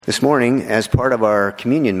This morning, as part of our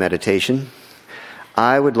communion meditation,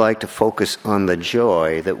 I would like to focus on the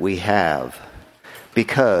joy that we have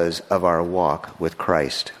because of our walk with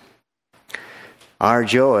Christ. Our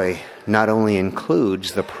joy not only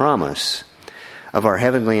includes the promise of our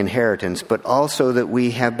heavenly inheritance, but also that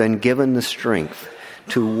we have been given the strength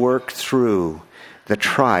to work through the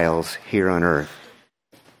trials here on earth.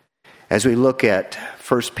 As we look at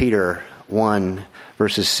 1 Peter 1,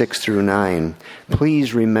 verses 6 through 9,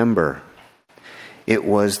 please remember it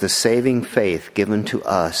was the saving faith given to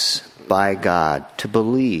us by God to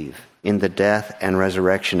believe in the death and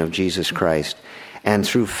resurrection of Jesus Christ. And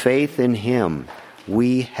through faith in Him,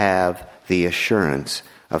 we have the assurance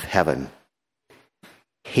of heaven.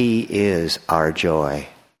 He is our joy.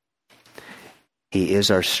 He is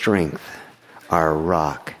our strength, our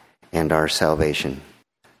rock, and our salvation.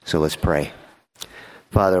 So let's pray.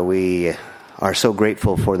 Father, we are so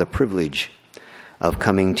grateful for the privilege of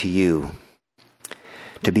coming to you,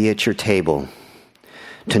 to be at your table,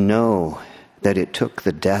 to know that it took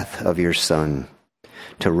the death of your Son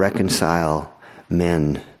to reconcile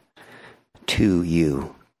men to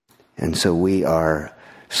you. And so we are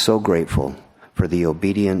so grateful for the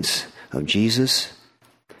obedience of Jesus,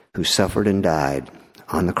 who suffered and died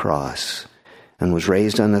on the cross and was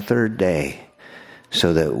raised on the third day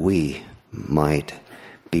so that we might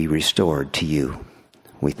be restored to you.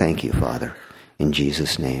 We thank you, Father, in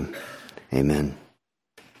Jesus' name. Amen.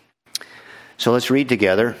 So let's read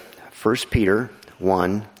together 1 Peter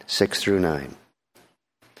 1, 6 through 9.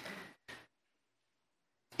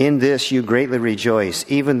 In this you greatly rejoice,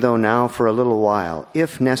 even though now for a little while,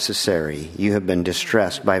 if necessary, you have been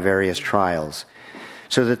distressed by various trials,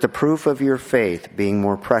 so that the proof of your faith, being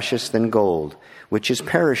more precious than gold, which is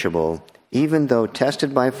perishable, even though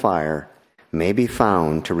tested by fire, may be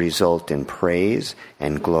found to result in praise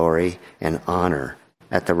and glory and honor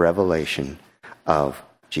at the revelation of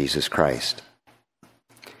Jesus Christ.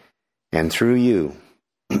 And through you,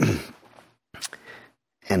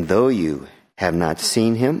 and though you have not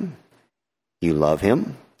seen him, you love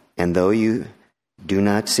him, and though you do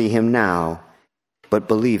not see him now, but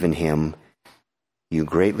believe in him, you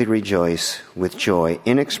greatly rejoice with joy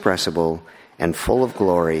inexpressible and full of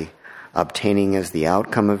glory, obtaining as the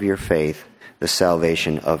outcome of your faith the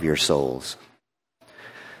salvation of your souls.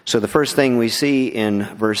 So the first thing we see in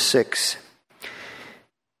verse 6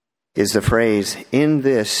 is the phrase, in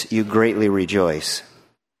this you greatly rejoice.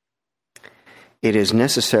 It is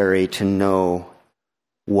necessary to know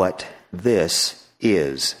what this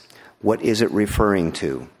is. What is it referring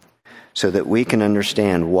to? So that we can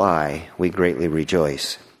understand why we greatly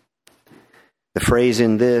rejoice. The phrase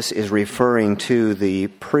in this is referring to the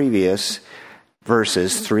previous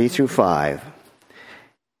verses 3 through 5.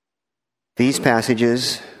 These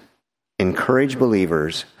passages encourage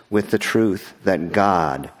believers with the truth that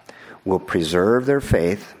God will preserve their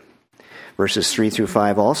faith. Verses 3 through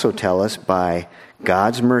 5 also tell us by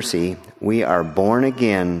God's mercy we are born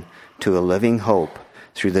again to a living hope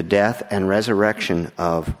through the death and resurrection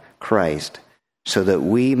of Christ, so that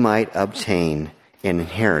we might obtain an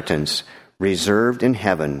inheritance reserved in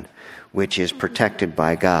heaven, which is protected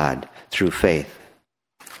by God through faith.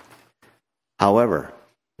 However,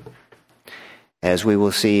 as we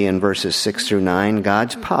will see in verses 6 through 9,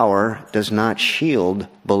 God's power does not shield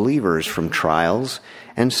believers from trials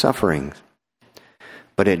and sufferings,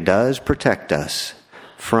 but it does protect us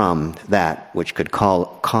from that which could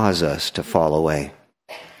cause us to fall away.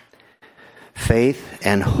 Faith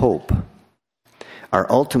and hope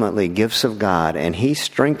are ultimately gifts of God, and He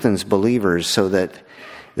strengthens believers so that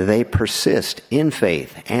they persist in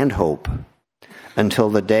faith and hope until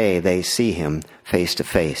the day they see Him face to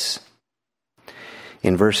face.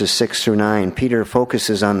 In verses 6 through 9, Peter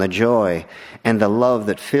focuses on the joy and the love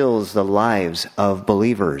that fills the lives of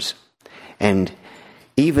believers. And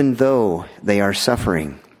even though they are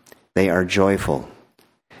suffering, they are joyful.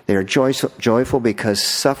 They are joyful because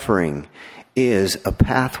suffering is a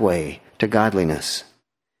pathway to godliness,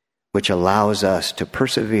 which allows us to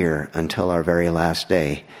persevere until our very last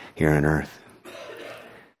day here on earth.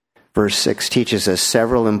 Verse 6 teaches us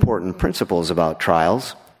several important principles about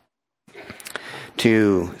trials.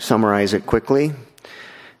 To summarize it quickly,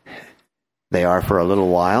 they are for a little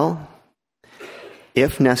while.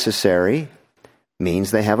 If necessary,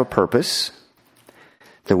 means they have a purpose.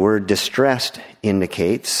 The word distressed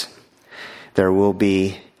indicates there will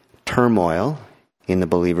be turmoil in the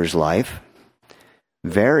believer's life.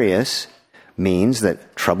 Various means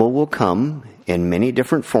that trouble will come in many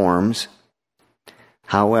different forms.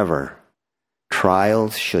 However,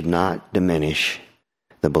 trials should not diminish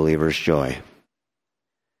the believer's joy.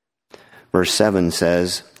 Verse 7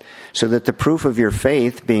 says, so that the proof of your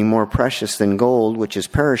faith, being more precious than gold, which is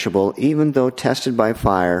perishable, even though tested by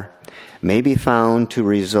fire, may be found to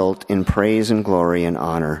result in praise and glory and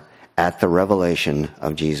honor at the revelation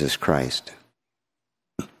of Jesus Christ.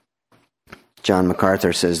 John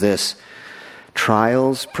MacArthur says this,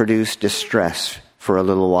 "Trials produce distress for a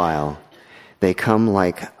little while. They come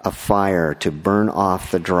like a fire to burn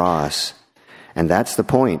off the dross. And that's the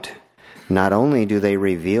point. Not only do they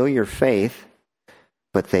reveal your faith,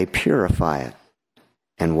 but they purify it.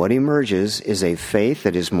 And what emerges is a faith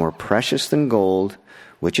that is more precious than gold,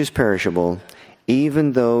 which is perishable,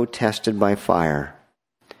 even though tested by fire."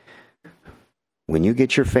 When you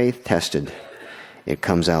get your faith tested, it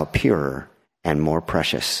comes out purer and more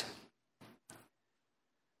precious.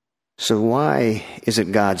 So why is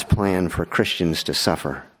it God's plan for Christians to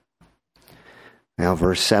suffer? Now,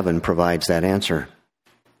 verse 7 provides that answer.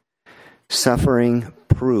 Suffering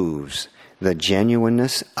proves the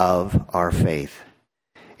genuineness of our faith.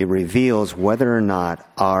 It reveals whether or not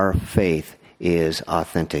our faith is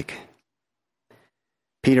authentic.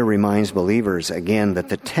 Peter reminds believers again that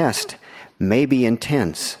the test may be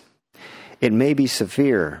intense. It may be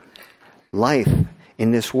severe. Life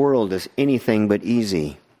in this world is anything but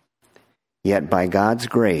easy. Yet by God's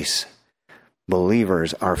grace,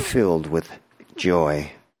 believers are filled with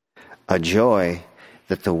joy, a joy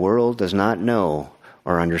that the world does not know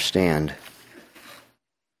or understand.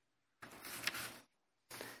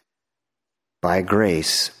 By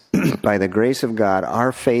grace, by the grace of God,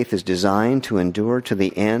 our faith is designed to endure to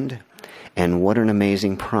the end, and what an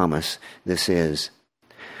amazing promise this is.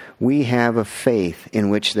 We have a faith in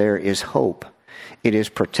which there is hope. It is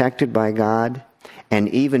protected by God and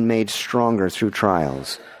even made stronger through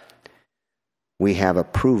trials. We have a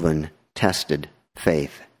proven, tested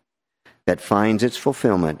faith that finds its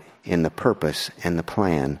fulfillment in the purpose and the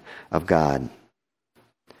plan of God.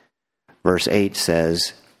 Verse 8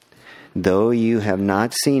 says, "Though you have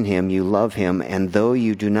not seen him, you love him, and though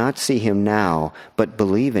you do not see him now, but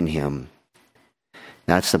believe in him."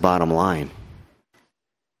 That's the bottom line.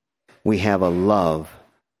 We have a love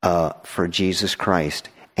for Jesus Christ,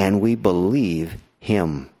 and we believe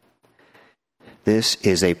him. This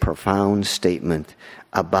is a profound statement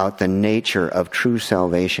about the nature of true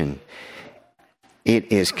salvation.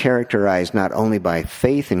 It is characterized not only by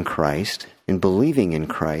faith in Christ and believing in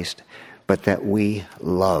Christ, but that we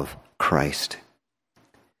love Christ.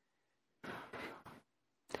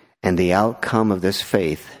 And the outcome of this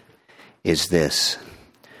faith is this.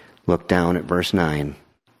 Look down at verse 9.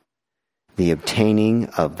 The obtaining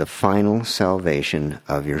of the final salvation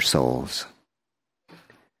of your souls.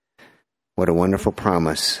 What a wonderful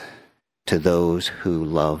promise to those who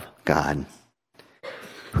love God,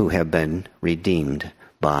 who have been redeemed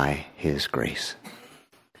by his grace.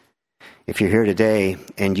 If you're here today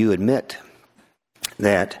and you admit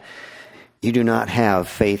that you do not have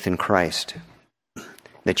faith in Christ,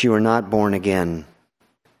 that you are not born again,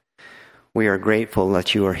 we are grateful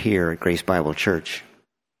that you are here at Grace Bible Church.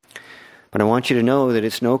 But I want you to know that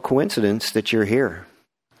it's no coincidence that you're here.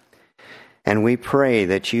 And we pray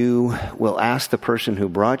that you will ask the person who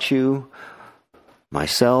brought you,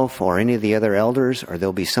 myself, or any of the other elders, or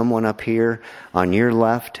there'll be someone up here on your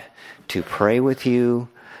left to pray with you,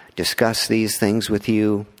 discuss these things with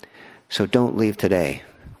you. So don't leave today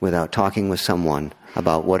without talking with someone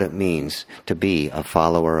about what it means to be a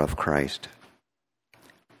follower of Christ.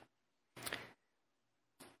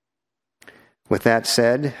 With that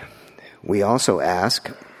said, we also ask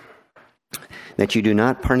that you do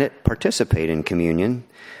not participate in communion,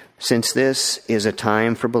 since this is a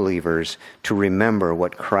time for believers to remember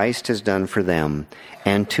what Christ has done for them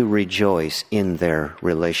and to rejoice in their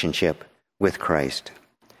relationship with Christ.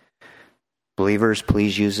 Believers,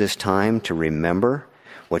 please use this time to remember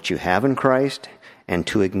what you have in Christ and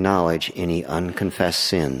to acknowledge any unconfessed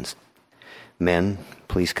sins. Men,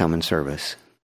 please come and serve us.